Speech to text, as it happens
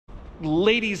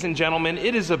Ladies and gentlemen,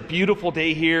 it is a beautiful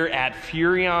day here at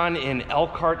Furrion in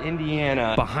Elkhart,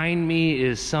 Indiana. Behind me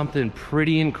is something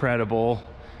pretty incredible.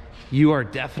 You are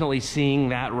definitely seeing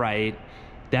that right.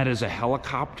 That is a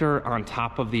helicopter on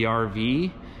top of the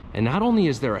RV. And not only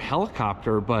is there a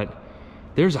helicopter, but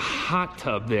there's a hot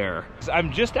tub there.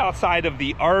 I'm just outside of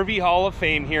the RV Hall of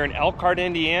Fame here in Elkhart,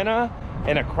 Indiana.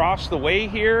 And across the way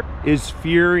here is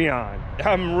Furrion.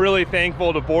 I'm really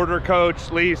thankful to Border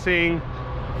Coach Leasing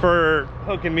for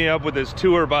hooking me up with this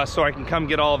tour bus so I can come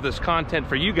get all of this content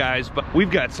for you guys, but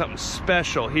we've got something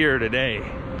special here today.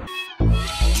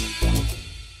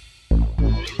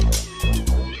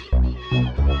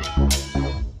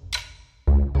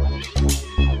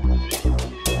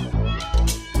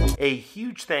 A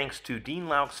huge thanks to Dean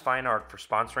Lauch's Fine Art for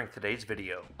sponsoring today's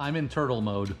video. I'm in turtle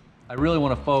mode. I really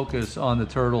want to focus on the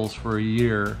turtles for a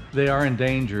year. They are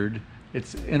endangered.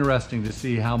 It's interesting to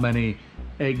see how many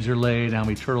eggs are laid, how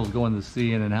many turtles go in the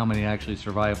sea, and then how many actually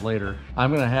survive later.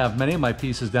 I'm going to have many of my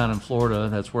pieces down in Florida.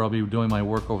 That's where I'll be doing my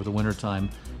work over the winter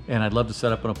time. And I'd love to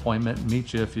set up an appointment and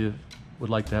meet you if you would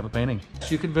like to have a painting.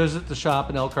 You can visit the shop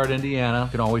in Elkhart, Indiana.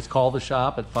 You can always call the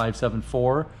shop at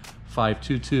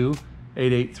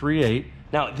 574-522-8838.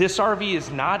 Now, this RV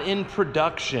is not in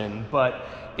production, but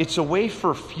it's a way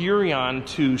for Furrion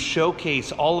to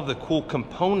showcase all of the cool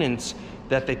components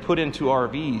that they put into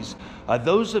RVs.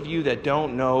 Those of you that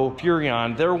don't know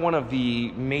Furrion, they're one of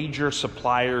the major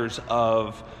suppliers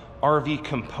of RV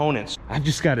components. I've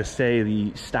just got to say,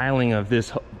 the styling of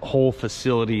this whole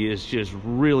facility is just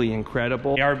really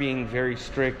incredible. They are being very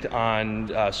strict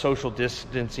on social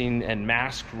distancing and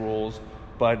mask rules,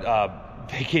 but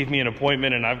they gave me an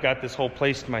appointment and I've got this whole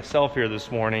place to myself here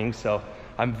this morning, so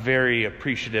I'm very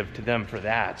appreciative to them for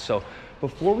that. So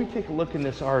before we take a look in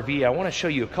this RV, I want to show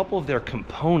you a couple of their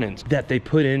components that they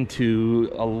put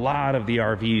into a lot of the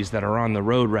RVs that are on the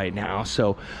road right now.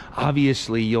 So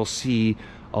obviously you'll see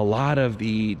a lot of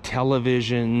the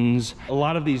televisions, a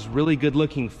lot of these really good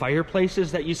looking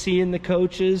fireplaces that you see in the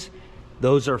coaches.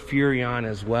 Those are Furrion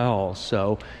as well.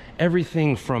 So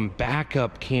everything from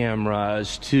backup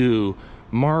cameras to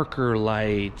marker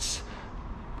lights,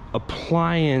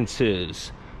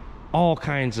 appliances, all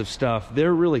kinds of stuff.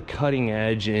 They're really cutting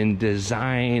edge in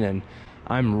design, and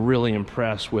I'm really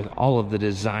impressed with all of the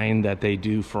design that they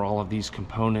do for all of these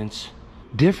components.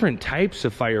 Different types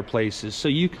of fireplaces, so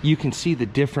you can see the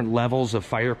different levels of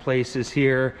fireplaces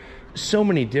here. So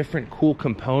many different cool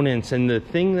components, and the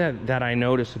thing that I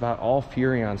notice about all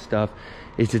Furrion stuff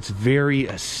is it's very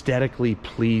aesthetically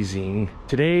pleasing.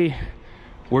 Today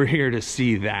we're here to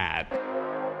see that.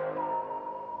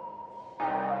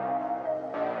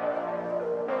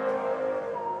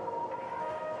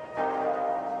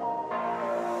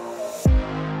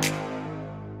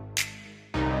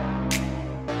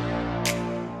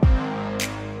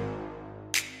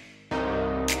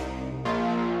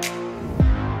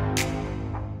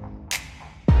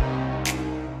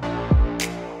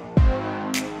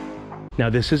 Now,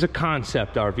 this is a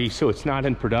concept RV, so it's not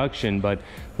in production, but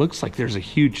looks like there's a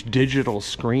huge digital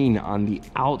screen on the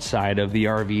outside of the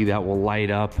RV that will light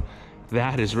up.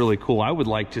 That is really cool. I would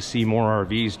like to see more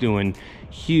RVs doing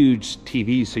huge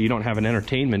TVs, so you don't have an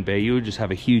entertainment bay, you would just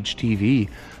have a huge TV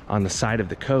on the side of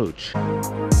the coach.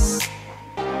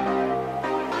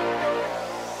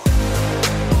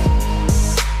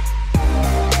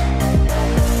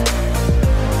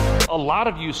 A lot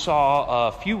of you saw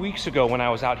a few weeks ago when I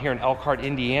was out here in Elkhart,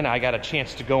 Indiana, I got a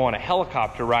chance to go on a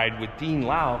helicopter ride with Dean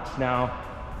Lauch. Now,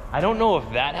 I don't know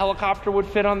if that helicopter would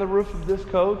fit on the roof of this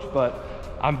coach, but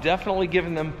I'm definitely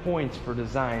giving them points for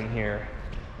design here.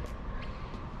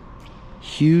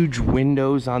 Huge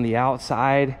windows on the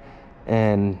outside,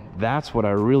 and that's what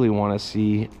I really want to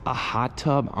see, a hot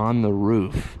tub on the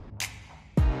roof.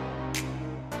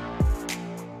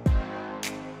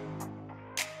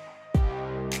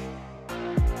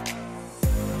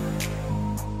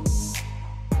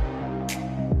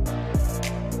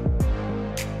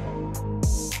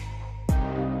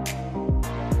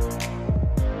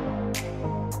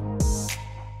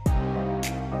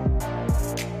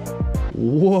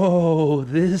 Whoa,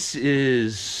 this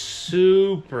is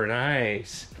super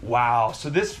nice. Wow,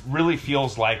 so this really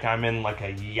feels like I'm in like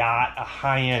a yacht, a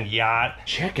high-end yacht.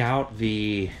 Check out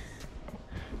the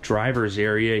driver's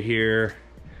area here.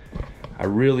 I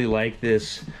really like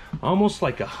this. Almost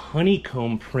like a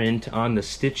honeycomb print on the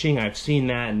stitching. I've seen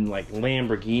that in like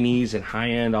Lamborghinis and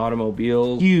high-end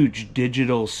automobiles. Huge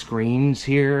digital screens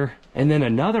here. And then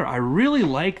another, I really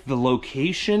like the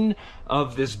location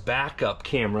of this backup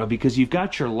camera because you've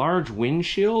got your large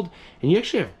windshield and you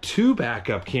actually have two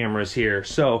backup cameras here.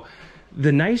 So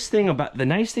The nice thing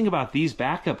about these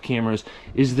backup cameras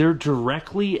is they're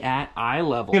directly at eye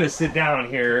level. I'm gonna sit down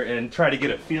here and try to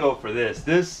get a feel for this.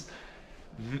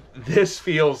 This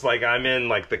feels like I'm in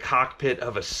like the cockpit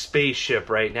of a spaceship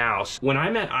right now. When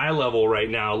I'm at eye level right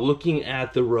now, looking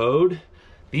at the road,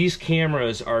 these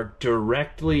cameras are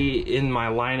directly in my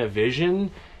line of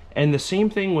vision. And the same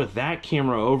thing with that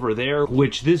camera over there,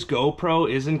 which this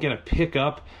GoPro isn't gonna pick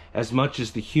up as much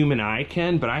as the human eye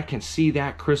can, but I can see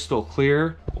that crystal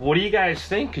clear. What do you guys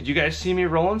think? Could you guys see me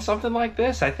rolling something like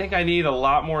this? I think I need a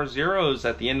lot more zeros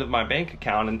at the end of my bank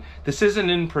account, and this isn't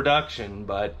in production,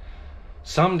 but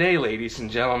someday, ladies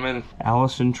and gentlemen.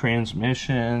 Allison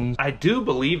transmissions. I do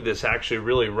believe this actually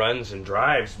really runs and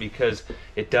drives because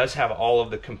it does have all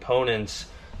of the components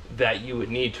that you would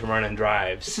need to run and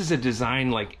drive. This is a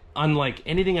design like unlike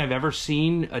anything I've ever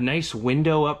seen. A nice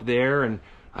window up there, and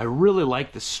I really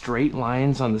like the straight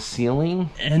lines on the ceiling.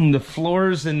 And the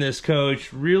floors in this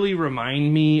coach really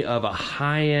remind me of a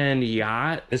high-end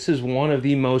yacht. This is one of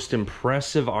the most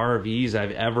impressive RVs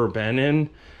I've ever been in.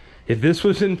 If this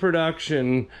was in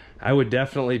production, I would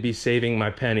definitely be saving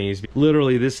my pennies.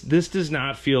 Literally, this does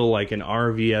not feel like an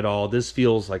RV at all. This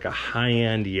feels like a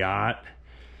high-end yacht.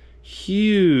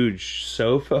 Huge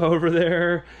sofa over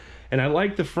there. And I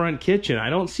like the front kitchen. I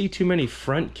don't see too many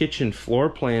front kitchen floor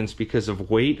plans because of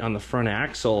weight on the front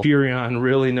axle. Furrion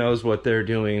really knows what they're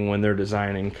doing when they're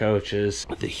designing coaches.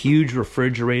 The huge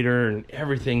refrigerator and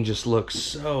everything just looks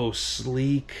so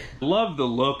sleek. Love the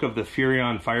look of the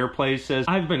Furrion fireplaces.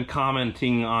 I've been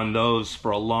commenting on those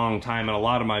for a long time in a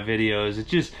lot of my videos. It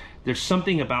just, there's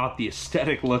something about the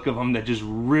aesthetic look of them that just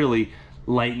really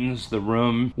lightens the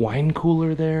room. Wine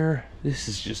cooler there. This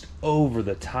is just over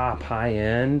the top high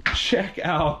end. Check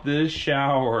out this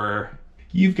shower.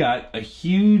 You've got a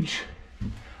huge,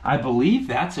 I believe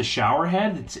that's a shower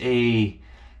head. It's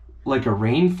like a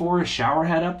rainforest shower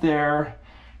head up there.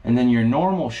 And then your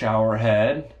normal shower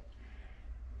head.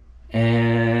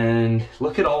 And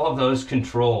look at all of those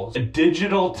controls. A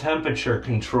digital temperature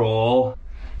control.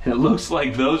 And it looks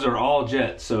like those are all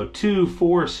jets. So 2,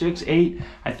 4, 6, 8.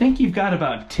 I think you've got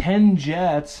about 10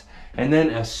 jets and then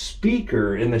a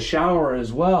speaker in the shower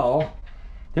as well.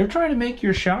 They're trying to make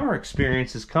your shower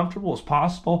experience as comfortable as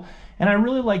possible. And I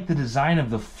really like the design of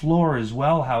the floor as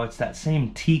well, how it's that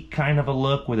same teak kind of a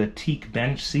look with a teak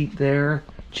bench seat there.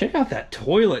 Check out that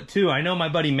toilet too. I know my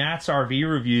buddy Matt's RV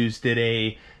Reviews did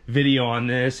a video on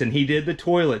this, and he did the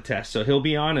toilet test, so he'll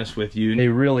be honest with you. They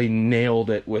really nailed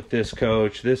it with this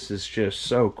coach. This is just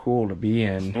so cool to be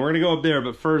in. We're gonna go up there,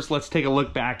 but first let's take a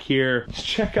look back here.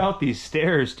 Check out these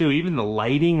stairs too. Even the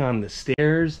lighting on the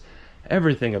stairs,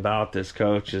 everything about this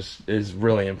coach is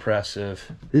really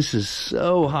impressive. This is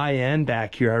so high-end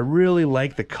back here. I really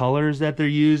like the colors that they're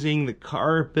using. The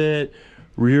carpet,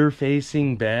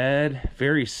 rear-facing bed,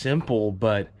 very simple,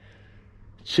 but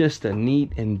just a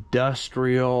neat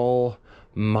industrial,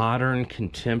 modern,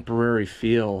 contemporary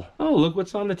feel. Oh, look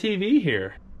what's on the TV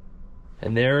here.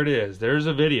 And there it is. There's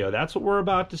a video. That's what we're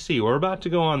about to see. We're about to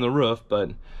go on the roof,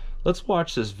 but let's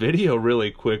watch this video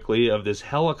really quickly of this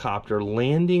helicopter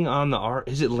landing on the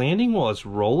Is it landing while it's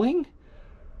rolling?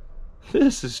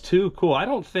 This is too cool. I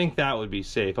don't think that would be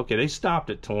safe. Okay, they stopped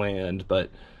it to land,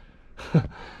 but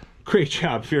great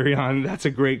job, Furrion. That's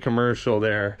a great commercial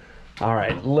there. All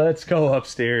right, let's go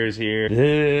upstairs here.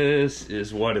 This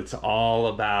is what it's all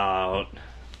about.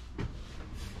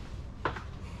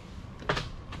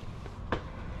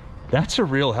 That's a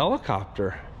real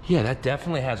helicopter. Yeah, that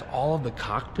definitely has all of the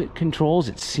cockpit controls.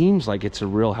 It seems like it's a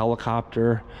real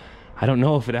helicopter. I don't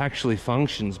know if it actually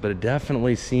functions, but it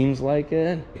definitely seems like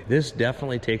it. This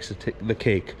definitely takes the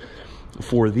cake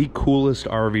for the coolest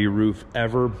RV roof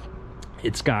ever.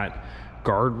 It's got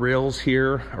guardrails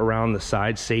here around the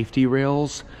side, safety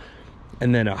rails,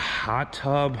 and then a hot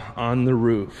tub on the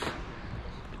roof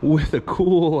with a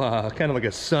cool kind of like a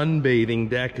sunbathing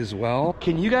deck as well.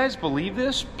 Can you guys believe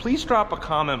this? Please drop a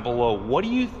comment below. What do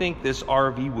you think this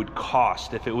RV would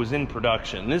cost if it was in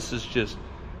production? This is just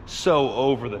so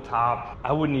over the top.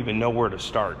 I wouldn't even know where to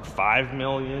start. 5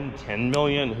 million, 10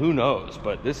 million, who knows?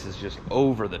 But this is just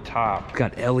over the top. It's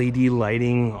got LED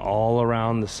lighting all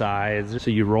around the sides.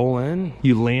 So you roll in,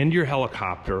 you land your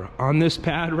helicopter on this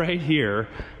pad right here.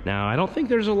 Now, I don't think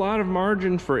there's a lot of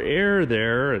margin for air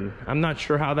there, and I'm not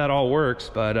sure how that all works,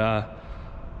 but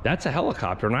that's a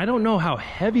helicopter. And I don't know how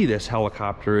heavy this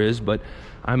helicopter is, but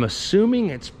I'm assuming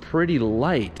it's pretty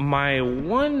light. My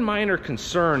one minor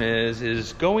concern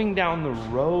is going down the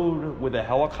road with a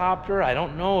helicopter. I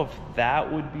don't know if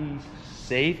that would be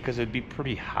safe because it'd be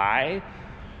pretty high,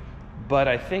 but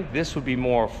I think this would be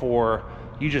more for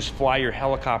You just fly your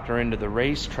helicopter into the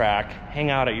racetrack, hang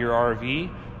out at your RV.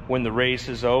 When the race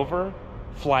is over,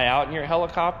 fly out in your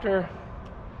helicopter.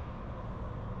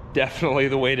 Definitely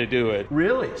the way to do it.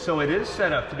 Really? So it is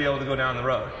set up to be able to go down the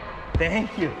road.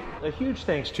 Thank you. A huge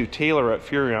thanks to Taylor at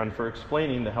Furrion for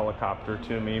explaining the helicopter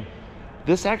to me.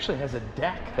 This actually has a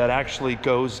deck that actually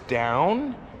goes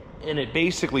down, and it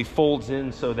basically folds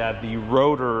in so that the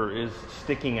rotor is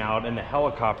sticking out and the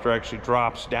helicopter actually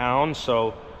drops down.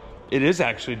 So it is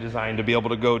actually designed to be able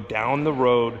to go down the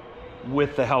road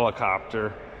with the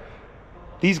helicopter.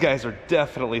 These guys are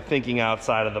definitely thinking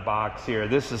outside of the box here.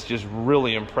 This is just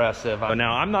really impressive.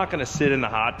 Now, I'm not gonna sit in the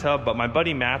hot tub, but my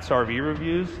buddy Matt's RV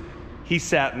reviews, he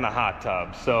sat in the hot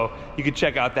tub. So you can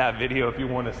check out that video if you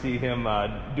wanna see him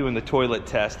doing the toilet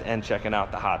test and checking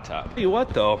out the hot tub. Tell you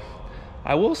what though,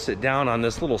 I will sit down on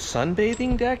this little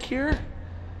sunbathing deck here.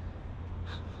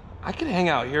 I could hang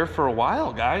out here for a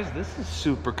while, guys. This is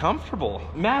super comfortable.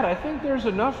 Matt, I think there's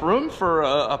enough room for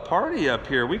a party up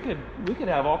here. We could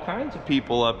have all kinds of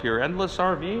people up here. Endless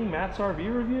RVing, Matt's RV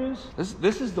reviews.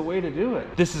 This is the way to do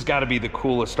it. This has got to be the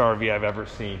coolest RV I've ever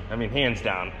seen. I mean, hands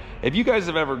down. If you guys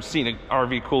have ever seen an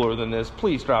RV cooler than this,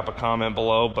 please drop a comment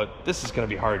below, but this is going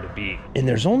to be hard to beat. And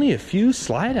there's only a few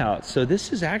slide outs, so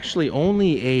this is actually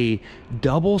only a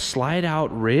double slide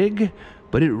out rig,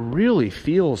 but it really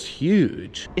feels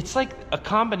huge. It's like a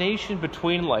combination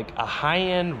between like a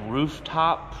high-end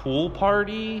rooftop pool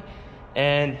party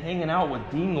and hanging out with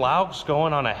Dean Laux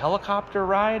going on a helicopter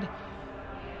ride.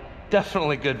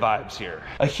 Definitely good vibes here.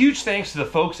 A huge thanks to the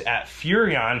folks at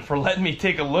Furrion for letting me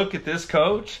take a look at this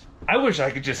coach. I wish I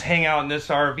could just hang out in this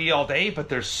RV all day, but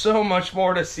there's so much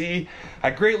more to see. I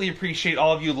greatly appreciate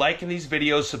all of you liking these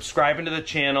videos, subscribing to the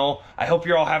channel. I hope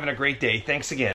you're all having a great day. Thanks again.